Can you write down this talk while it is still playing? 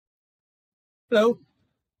Hello.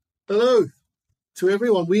 Hello to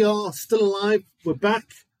everyone. We are still alive. We're back.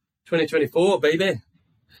 2024, baby.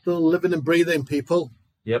 Still living and breathing, people.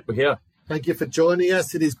 Yep, we're here. Thank you for joining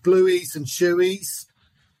us. It is Blueies and Shoeies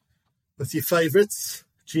with your favourites,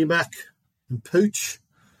 G-Mac and Pooch.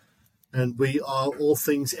 And we are all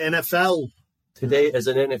things NFL. Today is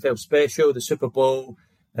an NFL special. The Super Bowl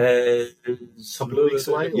is a couple of weeks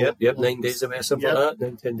away. Yep, 9 days away or something like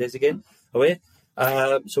that. 10 days again away.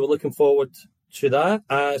 So we're looking forward to that.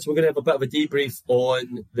 So we're going to have a bit of a debrief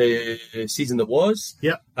on the season that was.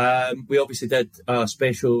 Yep. We obviously did a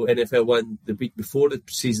special NFL one the week before the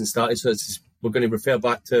season started. So we're going to refer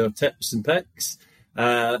back to our tips and picks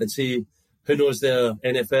and see who knows their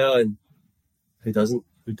NFL and who doesn't.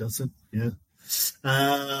 Who doesn't, yeah.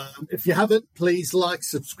 If you haven't, please like,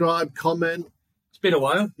 subscribe, comment. It's been a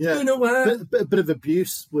while. Yeah. It's been a while. A bit of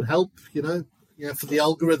abuse would help, for the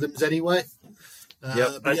algorithms anyway.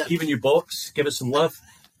 Even you bots, give us some love.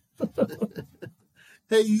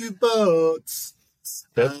 Hey, you bots.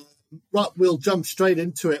 Yep. Right, we'll jump straight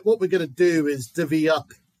into it. What we're going to do is divvy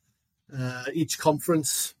up each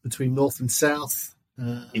conference between North and South.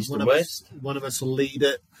 East and West. One of us will lead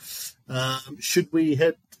it. Should we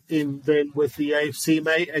head in then with the AFC,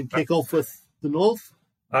 mate, and kick off with the North?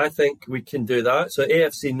 I think we can do that. So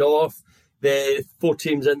AFC North, the 4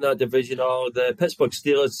 teams in that division are the Pittsburgh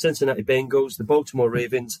Steelers, Cincinnati Bengals, the Baltimore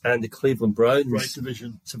Ravens, and the Cleveland Browns. Great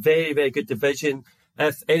division. It's a very, very good division.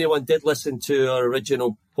 If anyone did listen to our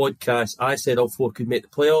original podcast, I said all 4 could make the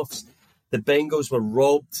playoffs. The Bengals were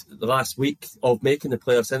robbed last week of making the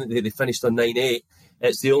playoffs. I think they finished on 9-8.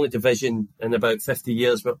 It's the only division in about 50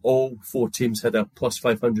 years where all 4 teams had a plus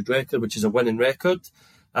 500 record, which is a winning record.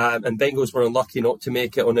 And Bengals were unlucky not to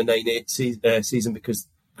make it on a 9-8 season because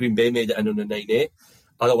Green Bay made it in on a 9-8.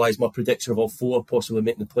 Otherwise, my prediction of all 4 possibly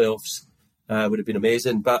making the playoffs would have been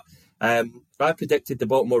amazing. But I predicted the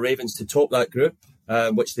Baltimore Ravens to top that group,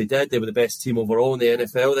 which they did. They were the best team overall in the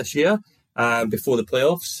NFL this year before the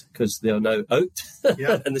playoffs because they are now out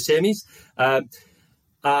in the semis.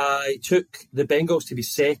 I took the Bengals to be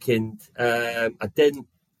second.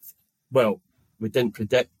 We didn't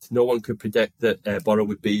predict, no one could predict that Burrow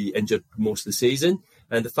would be injured most of the season.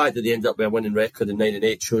 And the fact that they ended up with a winning record in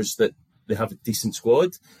 9-8 shows that they have a decent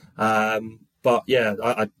squad. But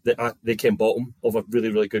yeah, they came bottom of a really,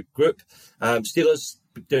 really good group. Steelers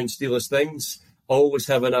doing Steelers things, always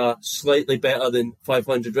having a slightly better than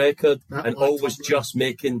 500 record and always just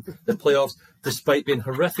making the playoffs despite being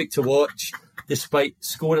horrific to watch, despite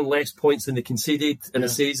scoring less points than they conceded in the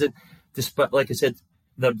season, despite, like I said,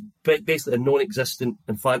 they're basically non-existent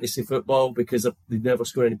in fantasy football because they never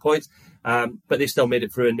score any points. But they still made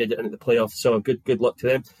it through and made it into the playoffs. So good luck to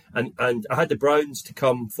them. And I had the Browns to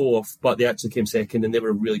come 4th, but they actually came second and they were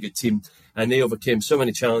a really good team. And they overcame so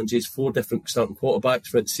many challenges, 4 different starting quarterbacks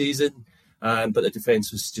for the season. But the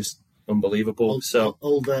defence was just unbelievable.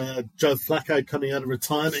 Old Joe Flacco coming out of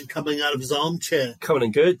retirement, coming out of his armchair. Coming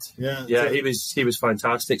in good. Yeah, he was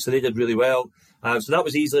fantastic. So they did really well. So that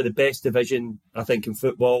was easily the best division, I think, in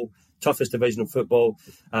football. Toughest division of football.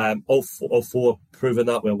 All 4 proving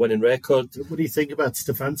that with a winning record. What do you think about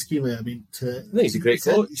Stefanski, man? I mean, I think he's a great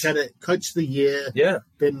coach. He's had a coach of the year. Yeah.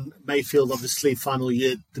 Then Mayfield, obviously, final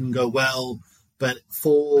year didn't go well. But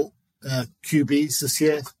 4 QBs this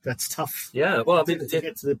year, that's tough. Yeah, well, I mean, to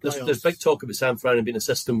get to the playoffs. There's big talk about San Fran and being a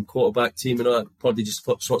system quarterback team and all that. Probably just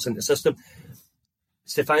slots into the system.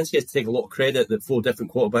 Stefanski has to take a lot of credit that 4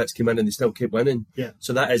 different quarterbacks came in and they still kept winning. Yeah.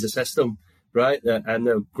 So that is a system, right?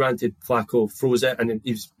 And granted, Flacco throws it and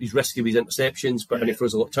he's risky with his interceptions, but when he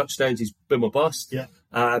throws a lot of touchdowns, he's boom or bust. Yeah.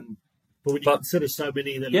 But when you consider so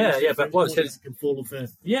many that but what can fall off a...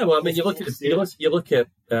 Yeah, well, I mean, you look at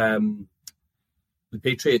the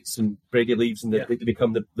Patriots and Brady leaves and they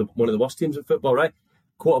become one of the worst teams in football, right?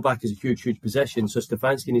 Quarterback is a huge position, so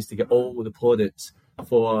Stefanski needs to get all the plaudits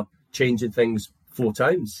for changing things 4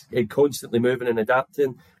 times, and constantly moving and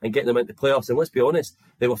adapting and getting them into playoffs. And let's be honest,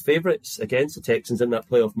 they were favourites against the Texans in that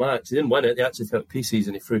playoff match. They didn't win it. They actually took pieces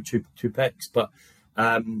and he threw two picks. But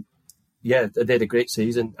they did a great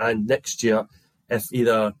season. And next year, if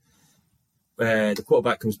either the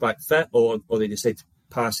quarterback comes back fit or they decide to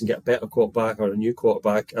pass and get a better quarterback or a new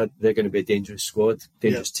quarterback, they're going to be a dangerous squad,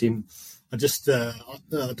 dangerous team. I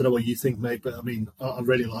don't know what you think, mate, but I mean, I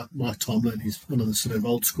really like Mike Tomlin. He's one of the sort of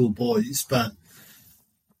old school boys, but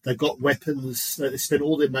they've got weapons. They spend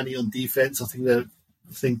all their money on defense. I think they're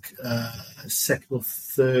second or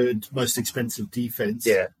third most expensive defense.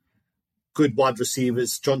 Yeah. good wide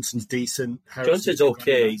receivers. Johnson's decent. Johnson's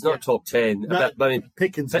okay. He's not top 10. No, but I mean,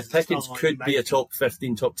 Pickens could be a top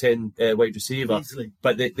 15, top 10 wide receiver. Easily.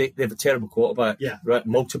 But they have a terrible quarterback. Yeah. Right?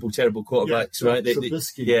 Multiple terrible quarterbacks, right?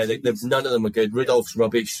 None of them are good. Rudolph's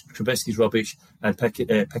rubbish, Trubisky's rubbish, and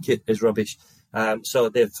Pickett is rubbish. So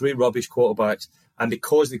they have 3 rubbish quarterbacks. And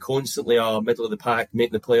because they constantly are middle of the pack,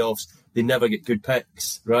 making the playoffs, they never get good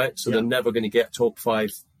picks, right? So they're never going to get a top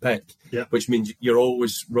 5 pick, which means you're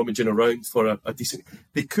always rummaging around for a decent...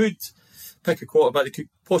 They could pick a quarterback. They could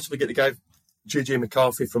possibly get the guy, JJ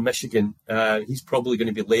McCarthy from Michigan. He's probably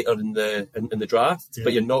going to be later in the draft,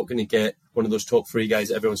 but you're not going to get one of those top 3 guys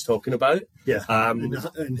that everyone's talking about. Yeah,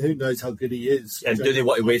 and who knows how good he is. And do they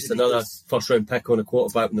want to waste another first-round pick on a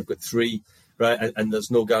quarterback when they've got 3, right? And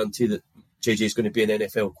there's no guarantee that JJ is going to be an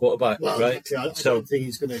NFL quarterback, right? Actually, I don't think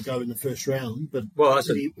he's going to go in the first round, but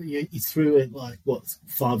he threw it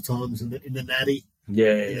 5 times in the natty.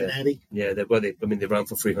 Yeah. They ran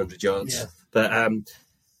for 300 yards, but they won't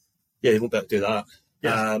be able to do that.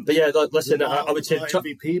 Yeah. But yeah, listen, Lamar, I would say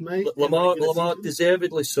MVP, mate. Lamar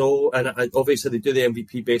deservedly so, and obviously they do the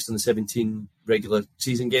MVP based on the 17 regular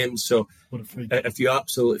season games. So if you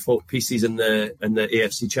absolutely fought pieces in the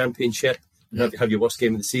AFC Championship, have your worst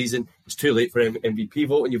game of the season, it's too late for MVP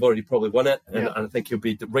voting. You've already probably won it, and I think he'll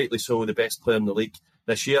be rightly so the best player in the league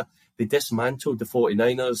this year. They dismantled the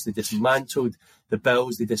 49ers, they dismantled the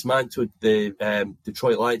Bills, they dismantled the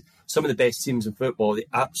Detroit Lions. Some of the best teams in football, they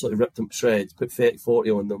absolutely ripped them to shreds, put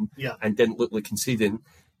 30-40 on them, and didn't look like conceding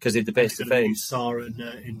because they had the best defence. Sarr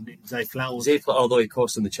and Zay Flowers. Although he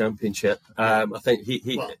cost them the championship, I think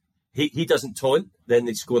he doesn't taunt, then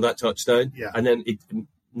they score that touchdown, and then he...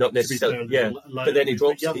 Not necessarily, but then he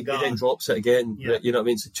drops it. He then drops it again. You know what I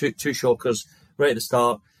mean? So two shockers right at the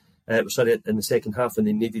start. In the second half, and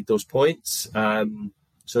they needed those points.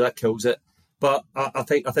 So that kills it. But I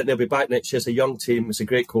think they'll be back next year. It's a young team. It's a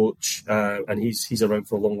great coach, and he's around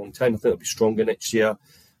for a long, long time. I think they'll be stronger next year.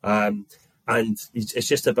 And it's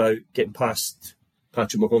just about getting past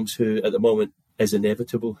Patrick Mahomes, who at the moment is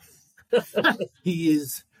inevitable. He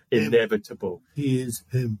is inevitable. He is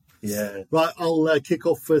him. Yeah. Right, I'll kick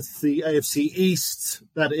off with the AFC East.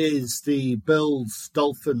 That is the Bills,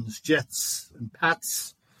 Dolphins, Jets, and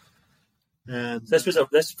Pats. And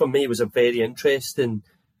this for me was a very interesting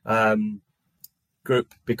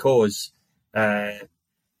group because you've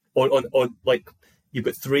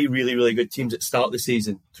got 3 really, really good teams at the start of the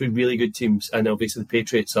season. 3 really good teams, and obviously the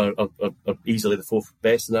Patriots are easily the 4th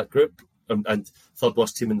best in that group and 3rd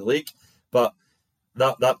worst team in the league. But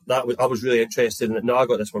I was really interested in it. No, I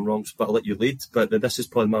got this one wrong, but I'll let you lead. But this is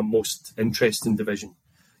probably my most interesting division.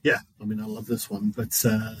 Yeah, I mean, I love this one. But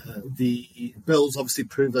the Bills obviously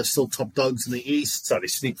prove they're still top dogs in the East. So they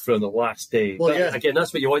sneak through on the last day. Well, Again,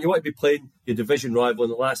 that's what you want. You want to be playing your division rival on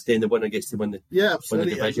the last day, and the winner gets to win the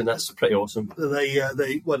division. That's pretty awesome.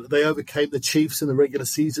 They overcame the Chiefs in the regular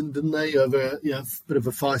season, didn't they? Over a bit of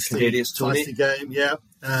a feisty game. Yeah.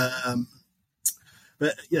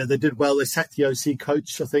 But they did well. They sacked the OC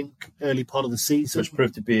coach, I think, early part of the season, which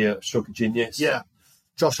proved to be a stroke of genius. Yeah,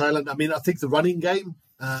 Josh Allen. I mean, I think the running game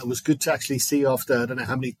was good to actually see after I don't know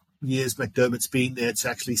how many years McDermott's been there to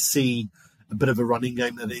actually see a bit of a running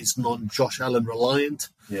game that is non-Josh Allen reliant.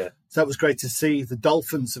 Yeah, so that was great to see. The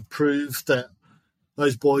Dolphins have proved that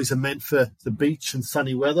those boys are meant for the beach and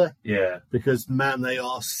sunny weather. Yeah. Because, man, they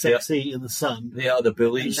are sexy in the sun. They are the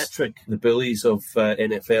bullies. Electric. The bullies of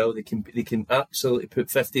NFL. They can absolutely put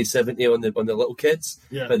 50, 70 on the little kids,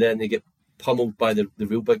 but then they get pummeled by the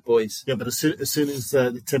real big boys. Yeah, but as soon as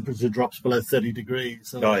the temperature drops below 30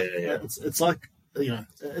 degrees. It's like,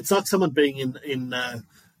 it's like someone being in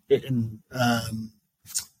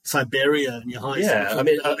Siberia and you're high. Yeah, I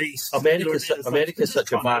mean, America's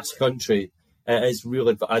such a vast country. It is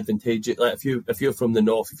really advantageous. Like if you're from the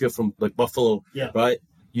north, if you're from like Buffalo, right,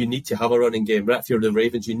 you need to have a running game, right? If you're the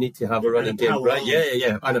Ravens, you need to have a running game, right?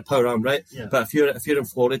 Yeah, and a power arm, right? Yeah. But if you're in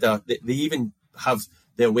Florida, they even have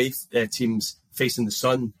their away teams facing the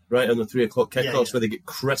sun, right, on the 3 o'clock kickoffs where they get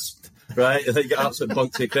crisped, right? They get absolutely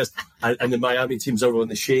bunked to crisp, and the Miami teams are on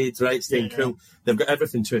the shades, right, staying cool. They've got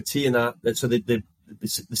everything to a T in that. So the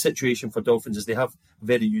situation for Dolphins is they have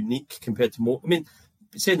very unique compared to more. I mean,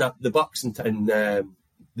 saying that, the Bucks and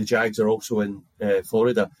the Jags are also in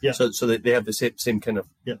Florida, so they have the same kind of.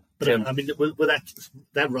 Yeah, but I mean, with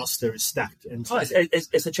that roster is stacked. And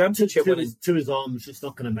it's a championship. To his arms, it's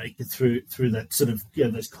not going to make it through that sort of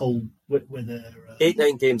those cold weather.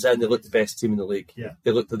 8-9 games in, they looked the best team in the league. Yeah,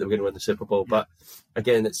 they looked like they were going to win the Super Bowl. But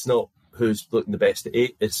again, it's not who's looking the best at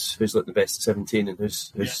 8; it's who's looking the best at 17, and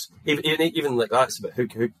who's even like that. It's about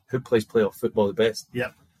who plays playoff football the best.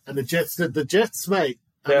 Yeah. And the Jets, mate,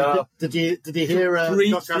 Yeah. Did you hear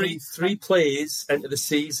three plays into the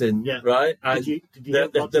season, right? And did you hear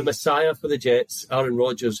the Messiah for the Jets, Aaron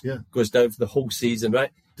Rodgers, goes down for the whole season,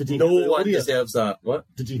 right? No one deserves that. What?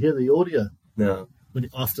 Did you hear the audio? No.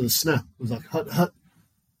 After the snap, it was like, hut.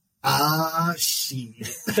 Ah, shit.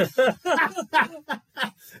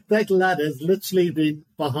 That lad has literally been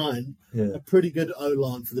behind a pretty good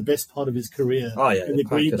O-line for the best part of his career in the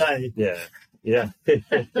Green Bay. Yeah.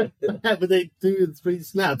 But they 2 and 3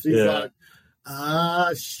 snaps. He's like,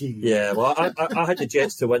 ah, shit. Yeah, well, I had the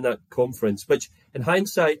Jets to win that conference, which in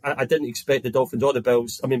hindsight, I didn't expect the Dolphins or the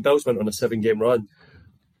Bills. I mean, Bills went on a 7-game run,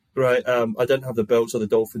 right? I didn't have the Bills or the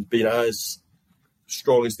Dolphins being as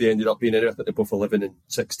strong as they ended up being. I think they're both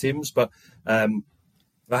 11-6 teams, but I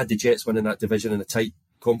had the Jets winning that division in a tight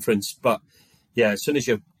conference. But yeah, as soon as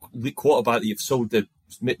you've quarterback that you've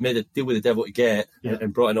made a deal with the devil to get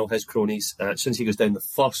and brought in all his cronies, as soon as he goes down the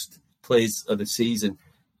first plays of the season,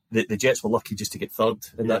 the Jets were lucky just to get third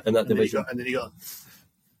in that division. And then you got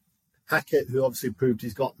Hackett, who obviously proved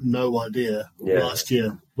he's got no idea last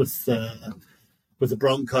year with the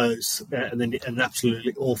Broncos, and then an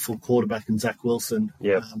absolutely awful quarterback in Zach Wilson.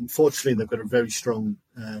 Yeah. Fortunately, they've got a very strong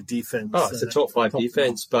defense. Oh, it's a top 5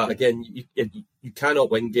 defense, but again, you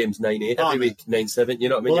cannot win games 9-8 every week, 9-7. You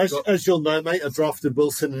know what I mean? Well, as you'll know, mate, I drafted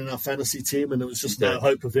Wilson in our fantasy team, and there was just no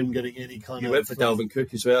hope of him getting any kind of. You went for Dalvin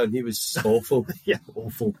Cook as well, and he was awful. Yeah,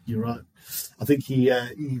 awful. You're right. I think he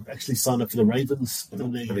actually signed up for the Ravens,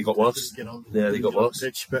 and they got worse. They got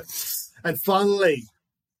worse. And finally,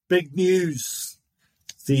 big news.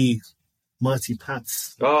 The mighty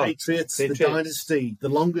Pats, the Patriots, the dynasty, the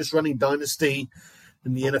longest running dynasty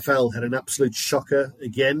in the NFL, had an absolute shocker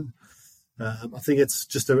again. I think it's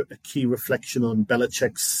just a key reflection on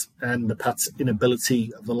Belichick's and the Pats'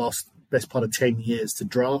 inability of the best part of 10 years to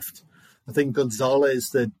draft. I think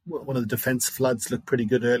Gonzalez, one of the defense floods, looked pretty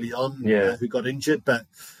good early on, who got injured. But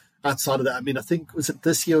outside of that, I mean, I think, was it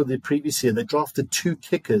this year or the previous year, they drafted 2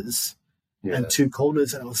 kickers and 2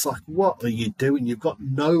 corners, and I was like, what are you doing? You've got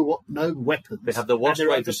no weapons. They have the worst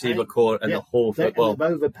wide receiver core in the whole football.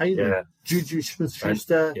 They've overpaid them. Juju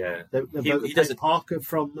Smith-Schuster. They've overpaid Parker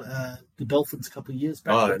from the Dolphins a couple of years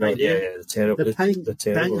back. Oh, no, they're terrible. They're paying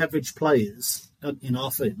bang average players in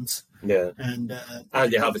offense. Yeah. And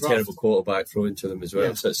they have a terrible quarterback thrown to them as well.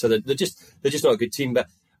 Yeah. So they're just not a good team, but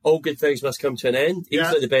all good things must come to an end.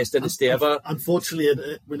 Easily the best dynasty ever.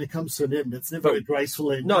 Unfortunately, when it comes to an end, it's never a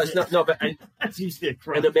graceful end. No, it's not. No, but it's usually a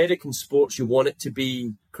crash. In American sports, you want it to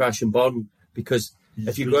be crash and burn, because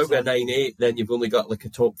if you go out with a 9-8, then you've only got like a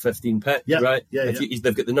top 15 pick, right?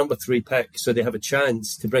 They've got the number 3 pick, so they have a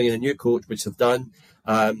chance to bring in a new coach, which they've done,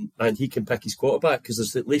 and he can pick his quarterback, because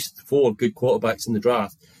there's at least 4 good quarterbacks in the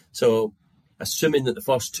draft. So, assuming that the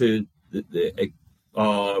first 2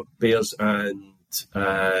 are Bears and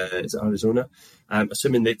is it Arizona?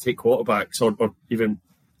 Assuming they take quarterbacks, or even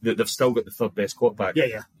they've still got the 3rd best quarterback.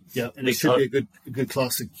 Yeah. And it should be a good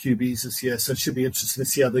class of QBs this year, so it should be interesting to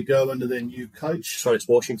see how they go under their new coach. Sorry, it's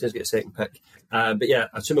Washington's got a 2nd pick. But yeah,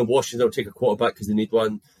 assuming Washington will take a quarterback because they need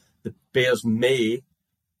one, the Bears may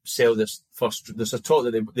sell this first. There's a talk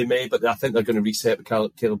that they may, but I think they're going to reset with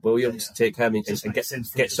Caleb Williams to take him and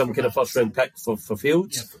get some kind of first-round pick for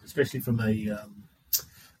Fields. Especially from a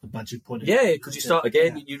budget point of view. Yeah, because you start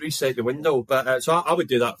again, you reset the window. But so I would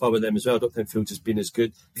do that for them as well. I don't think Fields has been as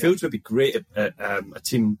good. Fields would be great at a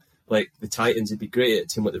team like the Titans. He'd be great at a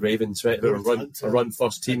team like the Ravens, right? They're a run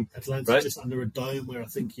first team. Atlanta, right? Just under a dome, where I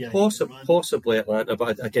think possibly Atlanta,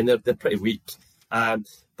 but again they're pretty weak. But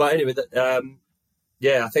anyway,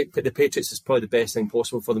 I think the Patriots is probably the best thing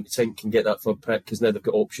possible for them to think can get that 3rd pick, because now they've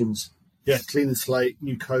got options. Yeah, clean slate,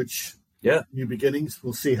 new coach. Yeah, new beginnings.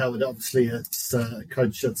 We'll see how it. Obviously, it's a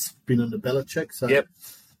coach that's been under Belichick, so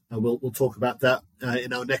we'll talk about that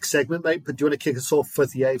in our next segment, mate. But do you want to kick us off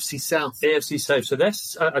with the AFC South? AFC South. So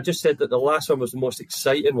this, I just said that the last one was the most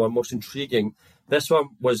exciting one, most intriguing. This one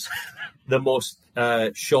was the most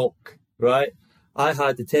shock, right? I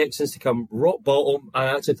had the Texans to come rock bottom.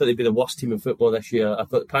 I actually thought they'd be the worst team in football this year. I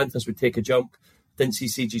thought the Panthers would take a jump. Didn't see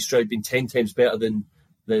CG Stroud being 10 times better than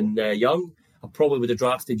Young. I probably would have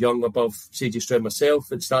drafted Young above CJ Stroud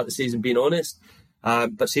myself at the start of the season, being honest.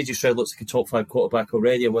 But CJ Stroud looks like a top 5 quarterback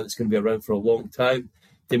already, and one that's going to be around for a long time.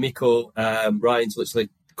 D'Amico Ryans looks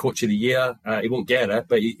like coach of the year. He won't get it,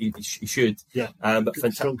 but he should. Yeah, but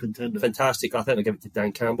strong contender. Fantastic. I think I'll give it to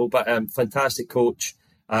Dan Campbell, but fantastic coach.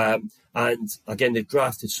 And again, they've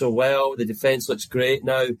drafted so well. The defence looks great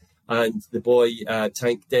now, and the boy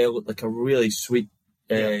Tank Dell looked like a really sweet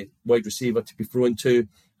wide receiver to be thrown to.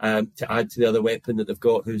 to add to the other weapon that they've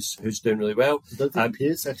got, who's doing really well. I don't think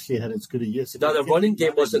Pierce actually had as good a year. So no, the running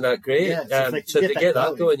game wasn't that great. Yeah, so they get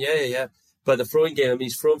that going, yeah. But the throwing game, I mean,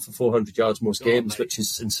 he's thrown for 400 yards most games, which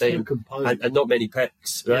is insane. And not many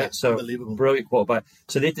picks, right? Yeah, so brilliant quarterback.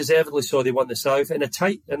 So they deservedly saw they won the South in a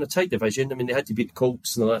tight division. I mean, they had to beat the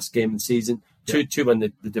Colts in the last game of the season to win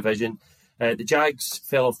the division. The Jags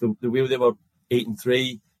fell off the wheel. They were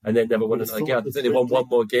 8-3. And then never won another game. I think they won one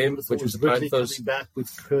more game, which was the Panthers. Coming back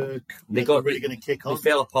with Kirk, they got really going to kick on. They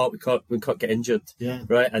fell apart when Kirk got injured,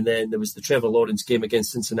 right? And then there was the Trevor Lawrence game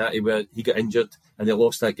against Cincinnati where he got injured, and they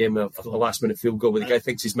lost that game a last-minute field goal where the guy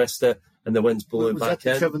thinks he's missed it, and the wind's blowing back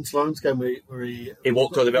in. Trevor Lawrence game where he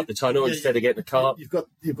walked all the way up the tunnel instead of getting the car. You've got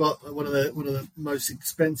one of the most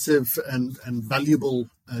expensive and valuable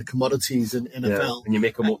commodities in NFL, and you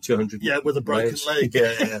make them walk 200. Yeah, with a broken leg.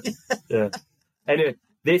 Yeah. Anyway.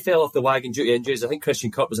 They fell off the wagon due to injuries. I think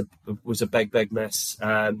Christian Kirk was a big miss.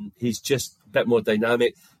 He's just a bit more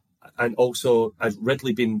dynamic. And also, as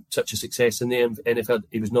Ridley been such a success in the NFL,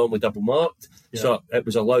 he was normally double marked. Yeah. So it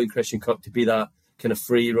was allowing Christian Kirk to be that kind of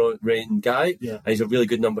free reign guy. Yeah. And he's a really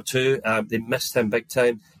good number 2. They missed him big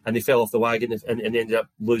time and they fell off the wagon and they ended up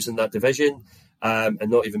losing that division and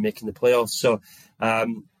not even making the playoffs. So,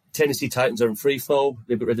 Tennessee Titans are in free fall.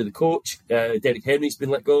 They got rid of the coach. Derrick Henry's been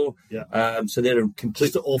let go. Yeah. So they're in complete...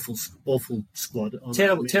 Just an awful squad.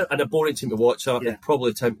 Terrible, and a boring team to watch. So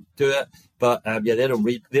probably time to do it. But they're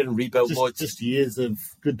in rebuild mode. Just years of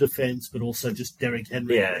good defence, but also just Derrick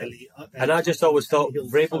Henry. Yeah. Really, and I just always thought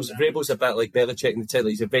Vrabel's a bit like Belichick in the title.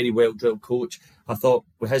 He's a very well-drilled coach. I thought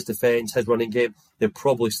with his defence, his running game, they'll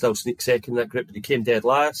probably still sneak second in that group, but they came dead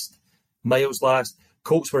last. Miles last.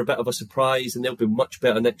 Colts were a bit of a surprise, and they'll be much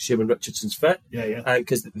better next year when Richardson's fit.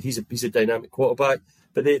 Because he's a dynamic quarterback.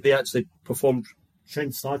 But they actually performed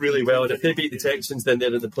really well, and if they beat the Texans, then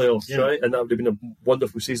they're in the playoffs, right? And that would have been a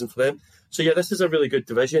wonderful season for them. So this is a really good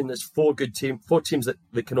division. There's four teams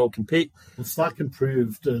that can all compete. Well, Steichen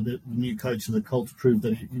proved the new coach of the Colts proved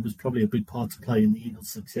that he was probably a big part to play in the Eagles'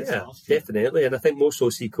 success. Yeah, definitely. And I think most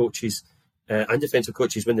OC coaches. And defensive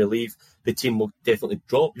coaches, when they leave, the team will definitely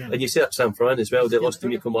drop. Yeah. And you see that San Fran as well. They lost to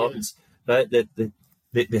Nico Martins, right? They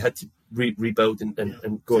had to rebuild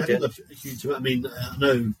and go again. A huge. I mean, I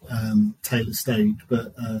know Taylor stayed,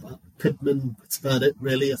 but Pittman, that's about it,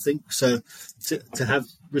 really. I think so. To have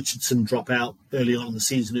Richardson drop out early on in the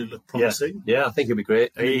season, who looked promising. Yeah, I think it'd be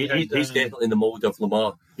great. He's definitely in the mold of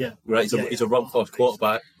Lamar. Yeah, right. He's a run-fast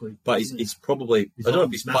quarterback, but he's probably I don't know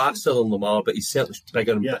if he's faster than Lamar, but he's certainly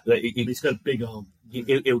bigger. He's got a big arm.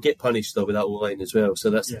 He'll get punished though with that O-line as well, so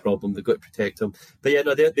that's the problem. They've got to protect him. But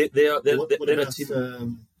they're a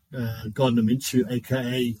team. Gardner Minshew,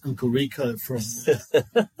 aka Uncle Rico from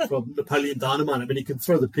Napoleon Dynamite. I mean, he can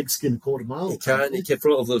throw the pigskin a quarter mile. He can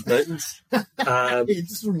throw it over those mountains. He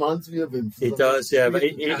just reminds me of him. He does, yeah. But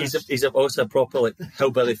he's also a proper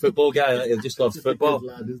hillbilly football guy. He just loves football.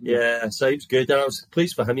 Lad, so he was good. And I was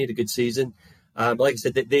pleased for him. He had a good season. Like I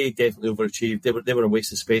said, they definitely overachieved. They were a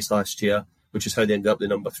waste of space last year, which is how they ended up the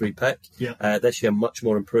number 3 pick. Yeah. This year, much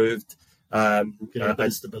more improved.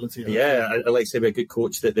 Stability. And like I say, with a good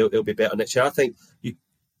coach, that they'll be better next year. I think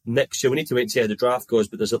next year we need to wait and see how the draft goes,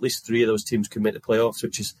 but there's at least 3 of those teams can make the playoffs,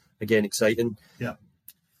 which is again exciting. Yeah.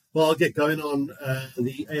 Well, I'll get going on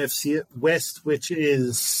the AFC West, which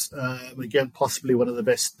is again possibly one of the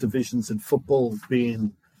best divisions in football.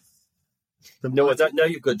 Being now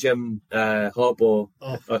you've got Jim Harbaugh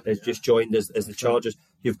has just joined as the Chargers.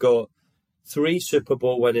 You've got 3 Super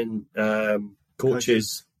Bowl winning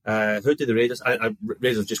coaches. Who did the Raiders?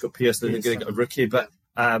 Raiders just got Pierce. They're going to get a rookie, but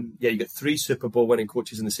you got 3 Super Bowl winning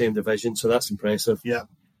coaches in the same division, so that's impressive. Yeah.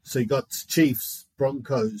 So you got Chiefs,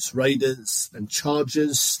 Broncos, Raiders, and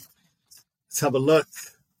Chargers. Let's have a look.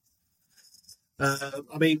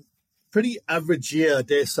 I mean, pretty average year, I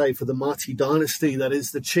dare say, for the mighty dynasty that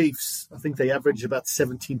is the Chiefs. I think they averaged about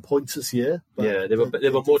 17 points this year. Yeah, they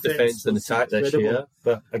were more defence than attack this year.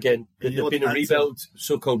 But again, they've been a rebuild,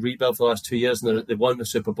 so-called rebuild for the last 2 years, and they've won the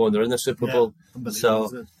Super Bowl and they're in the Super Bowl.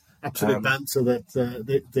 So absolute banter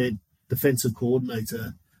that their defensive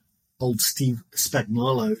coordinator, old Steve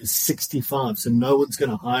Spagnuolo, is 65, so no one's going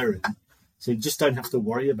to hire him. So you just don't have to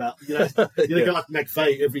worry about, a guy like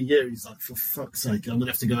McVay every year, he's like, for fuck's sake, I'm going to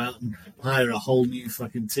have to go out and hire a whole new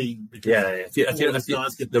fucking team. If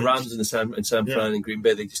the Rams and San Fran and Green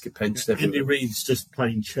Bay, they just get pinched everywhere. Andy Reid's just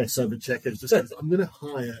playing chess over checkers. Just goes, I'm going to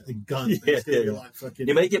hire a gun.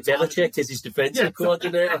 You might get Belichick as his defensive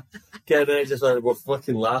coordinator. Just like, we're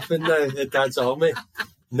fucking laughing now. Dad's on me.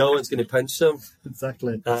 No one's going to pinch them.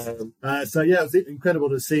 Exactly. It was incredible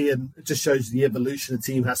to see, and it just shows the evolution a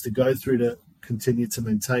team has to go through to continue to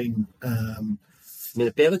maintain I mean,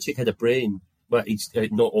 if Belichick had a brain, but he's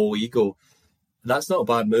not all ego, that's not a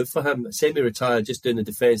bad move for him. Semi-retired, just doing the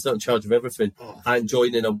defence, not in charge of everything, and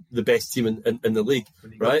joining the best team in the league,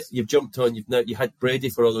 right? You've jumped on, you had Brady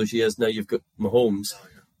for all those years, now you've got Mahomes.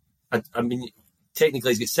 I mean,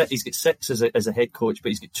 technically he's got six as a head coach, but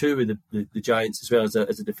he's got 2 with the Giants as well as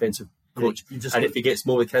a defensive coach. And if he gets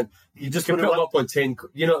more, you just can put him up on 10.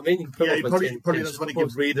 You know what I mean? He probably doesn't want to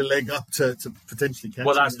give Reid a leg up to potentially catch.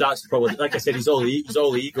 Well, that's probably, like I said, he's all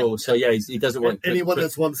ego. So yeah, he doesn't want anyone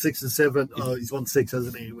that's 1-6 and 7. Oh, he's 1-6,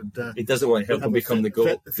 hasn't he? He doesn't want to help him become the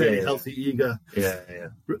goal. Fairly healthy ego. Yeah.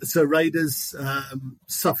 So Raiders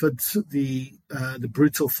suffered the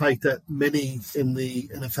brutal fate that many in the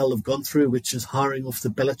NFL have gone through, which is hiring off the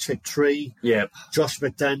Belichick tree. Yeah. Josh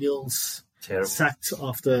McDaniels sacked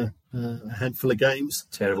after a handful of games.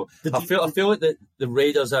 Terrible. I feel like the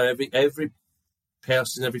Raiders are every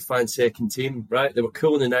person, every fan's second team, right? They were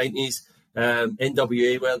cool in the 90s.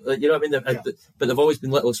 NWA, well, you know what I mean? But they've always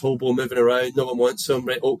been little as hobo moving around. No one wants them,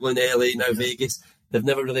 right? Oakland, LA, now Vegas. They've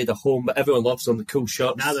never really had a home, but everyone loves them, the cool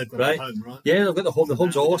shots. Now they've got a home, right? Yeah, they've got the home. The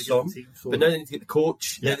home's awesome. But now they need to get the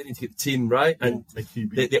coach. Now they need to get the team, right? And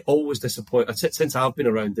they always disappoint. Since I've been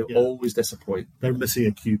around, they always disappoint. They're missing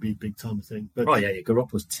a QB big time, I think. But,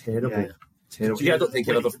 Garoppolo's terrible. Terrible. I don't think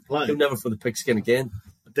he'll never for the pigskin again.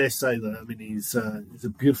 I dare say that. I mean, he's a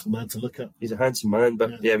beautiful man to look at. He's a handsome man,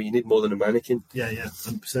 but you need more than a mannequin. Yeah,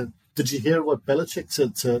 100%. Did you hear what Belichick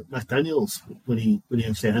said to McDaniels when he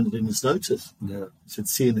actually handed in his notice? No. He said,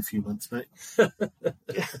 "See you in a few months, mate." When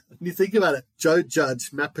you think about it, Joe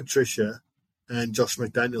Judge, Matt Patricia, and Josh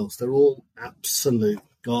McDaniels, they're all absolute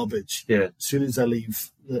garbage. Yeah. As soon as they leave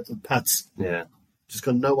the Pats, just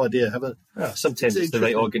got no idea. Sometimes it's the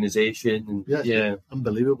right organisation.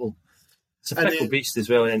 Unbelievable. It's a fickle beast as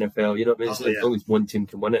well in NFL. You know what I mean? Only one team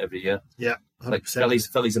can win it every year. Yeah, 100%. Like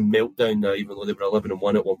Philly's a meltdown now, even though they were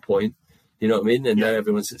 11-1 at one point. You know what I mean? And now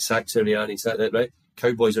everyone's sacked Sirianni, sacked that, right?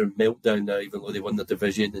 Cowboys are a meltdown now, even though they won the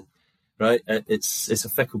division. And right, it's a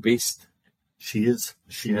fickle beast. She is.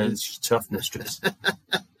 She's tough mistress.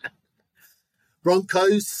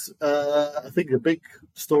 Broncos. I think the big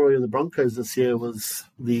story of the Broncos this year was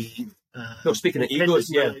the. Speaking of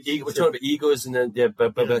egos, we're talking about egos, and then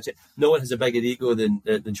no one has a bigger ego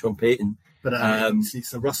than Sean Payton. But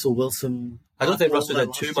so Russell Wilson. I don't think Russell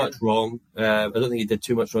did too much wrong. I don't think he did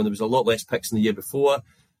too much wrong. There was a lot less picks than the year before.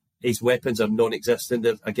 His weapons are non-existent.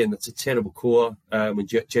 Again, that's a terrible core. When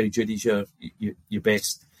Jerry Judy's your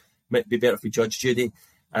best, might be better if we judge Judy.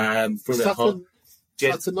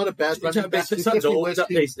 That's not a bad running back. He's wide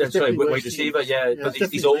receiver, but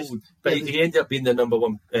he's old. But he ended up being the number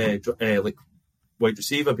one wide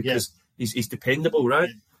receiver because he's dependable, right?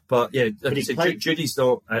 Yeah. But Judy's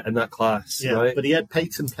not in that class, right? But he had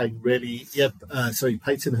Peyton playing really.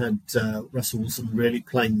 Peyton had Russell Wilson really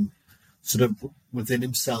playing sort of within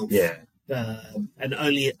himself. Yeah. And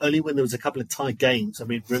only when there was a couple of tight games. I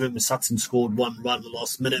mean, remember Sutton scored one run the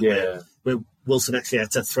last minute where Wilson actually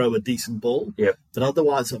had to throw a decent ball. Yeah. But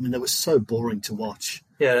otherwise, I mean, they were so boring to watch.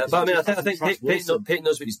 Yeah, but I mean, I think Peyton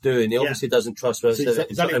knows what he's doing. He obviously doesn't trust Wilson.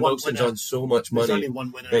 Wilson's on so much money. There's only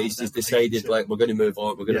one winner. He's decided, we're going to move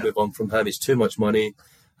on. We're going to move on from him. It's too much money.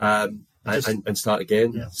 And start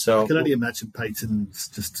again. Yeah. So I can only imagine Peyton's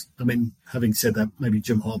just. I mean, having said that, maybe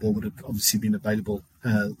Jim Harbaugh would have obviously been available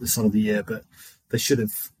the start of the year, but they should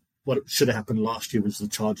have. What should have happened last year was the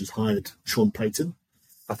Chargers hired Sean Payton.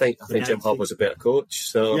 I think Jim Harbaugh's a better coach.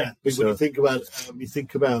 So when you think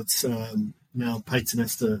about now Payton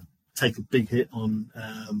has to take a big hit on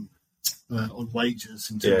wages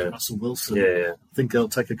in terms of Russell Wilson. Yeah. I think they'll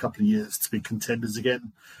take a couple of years to be contenders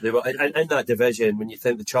again. They were in that division. When you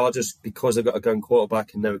think the Chargers, because they've got a gun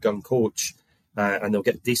quarterback and now a gun coach, and they'll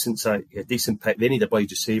get a decent pick. They need a wide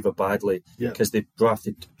receiver badly because they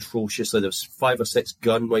drafted atrociously. There was 5 or 6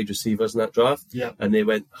 gun wide receivers in that draft, and they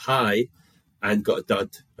went high and got a dud,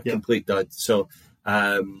 complete dud. So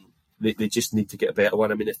they just need to get a better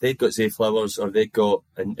one. I mean, if they've got Zay Flowers or they've got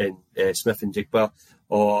Smith and Jigba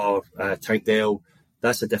or Tank Dell,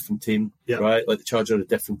 that's a different team, right? Like the Chargers are a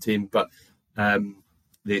different team, but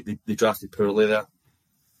they drafted poorly there.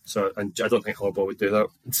 So, and I don't think Harbaugh would do that.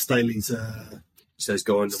 And Staley's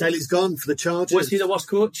gone. Staley's gone for the Chargers. Was he the worst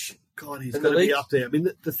coach? God, he's going to be up there. I mean,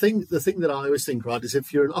 the thing that I always think, right, is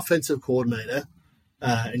if you're an offensive coordinator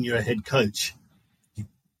and you're a head coach,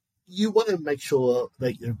 you want to make sure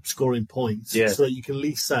that you're scoring points so that you can at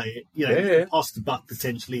least say, pass the buck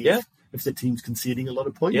potentially if the team's conceding a lot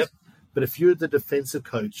of points. Yep. But if you're the defensive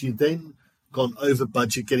coach, you then gone over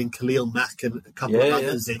budget, getting Khalil Mack and a couple of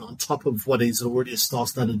others in on top of what is already a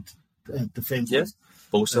star-studded defense.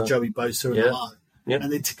 Bosa. Joey Bosa and Yep.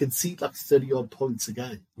 And then to concede like 30-odd points a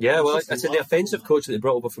game. Yeah, well, I said the offensive coach that they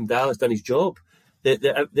brought over from Dallas done his job. They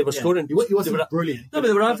were scoring. He wasn't brilliant. No, but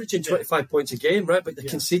they were averaging 25 points a game, right? But they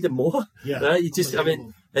conceded more. Yeah. Right? You just, I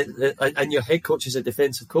mean, and your head coach is a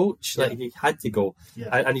defensive coach. Like, he had to go.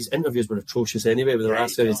 Yeah. And his interviews were atrocious anyway with the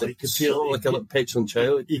last series. Like, like a little petulant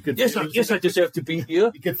child. Yes, I deserve to be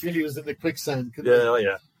here. You could feel he was in the quicksand.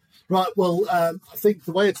 Yeah. Right, well, I think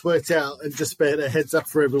the way it's worked out, and just a heads up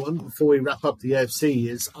for everyone before we wrap up the AFC,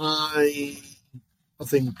 is I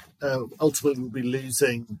think ultimately we'll be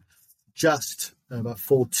losing just about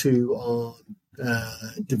 4-2 on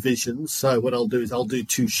divisions. So what I'll do is I'll do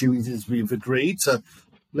 2 shoeings as we've agreed. So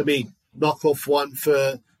let me knock off one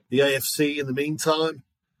for the AFC in the meantime.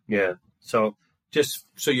 Yeah, so just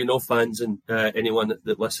so you know, fans and anyone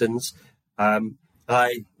that listens,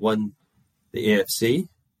 I won the AFC.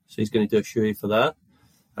 So he's going to do a shoey for that,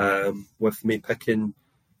 with me picking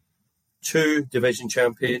 2 division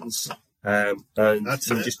champions, and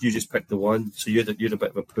you just picked the one. So you're a bit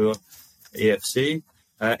of a poor AFC.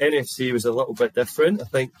 NFC was a little bit different. I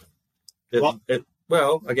think.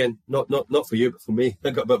 Well, again, not for you, but for me, I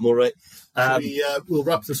got a bit more right. We'll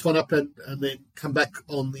wrap this one up and then come back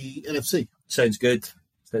on the NFC. Sounds good.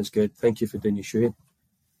 Thank you for doing your shoey.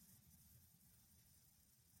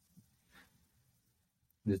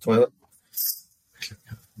 The toilet.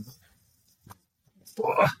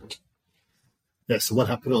 Yeah, so what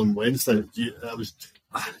happened on Wednesday? I was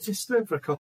just went for a couple.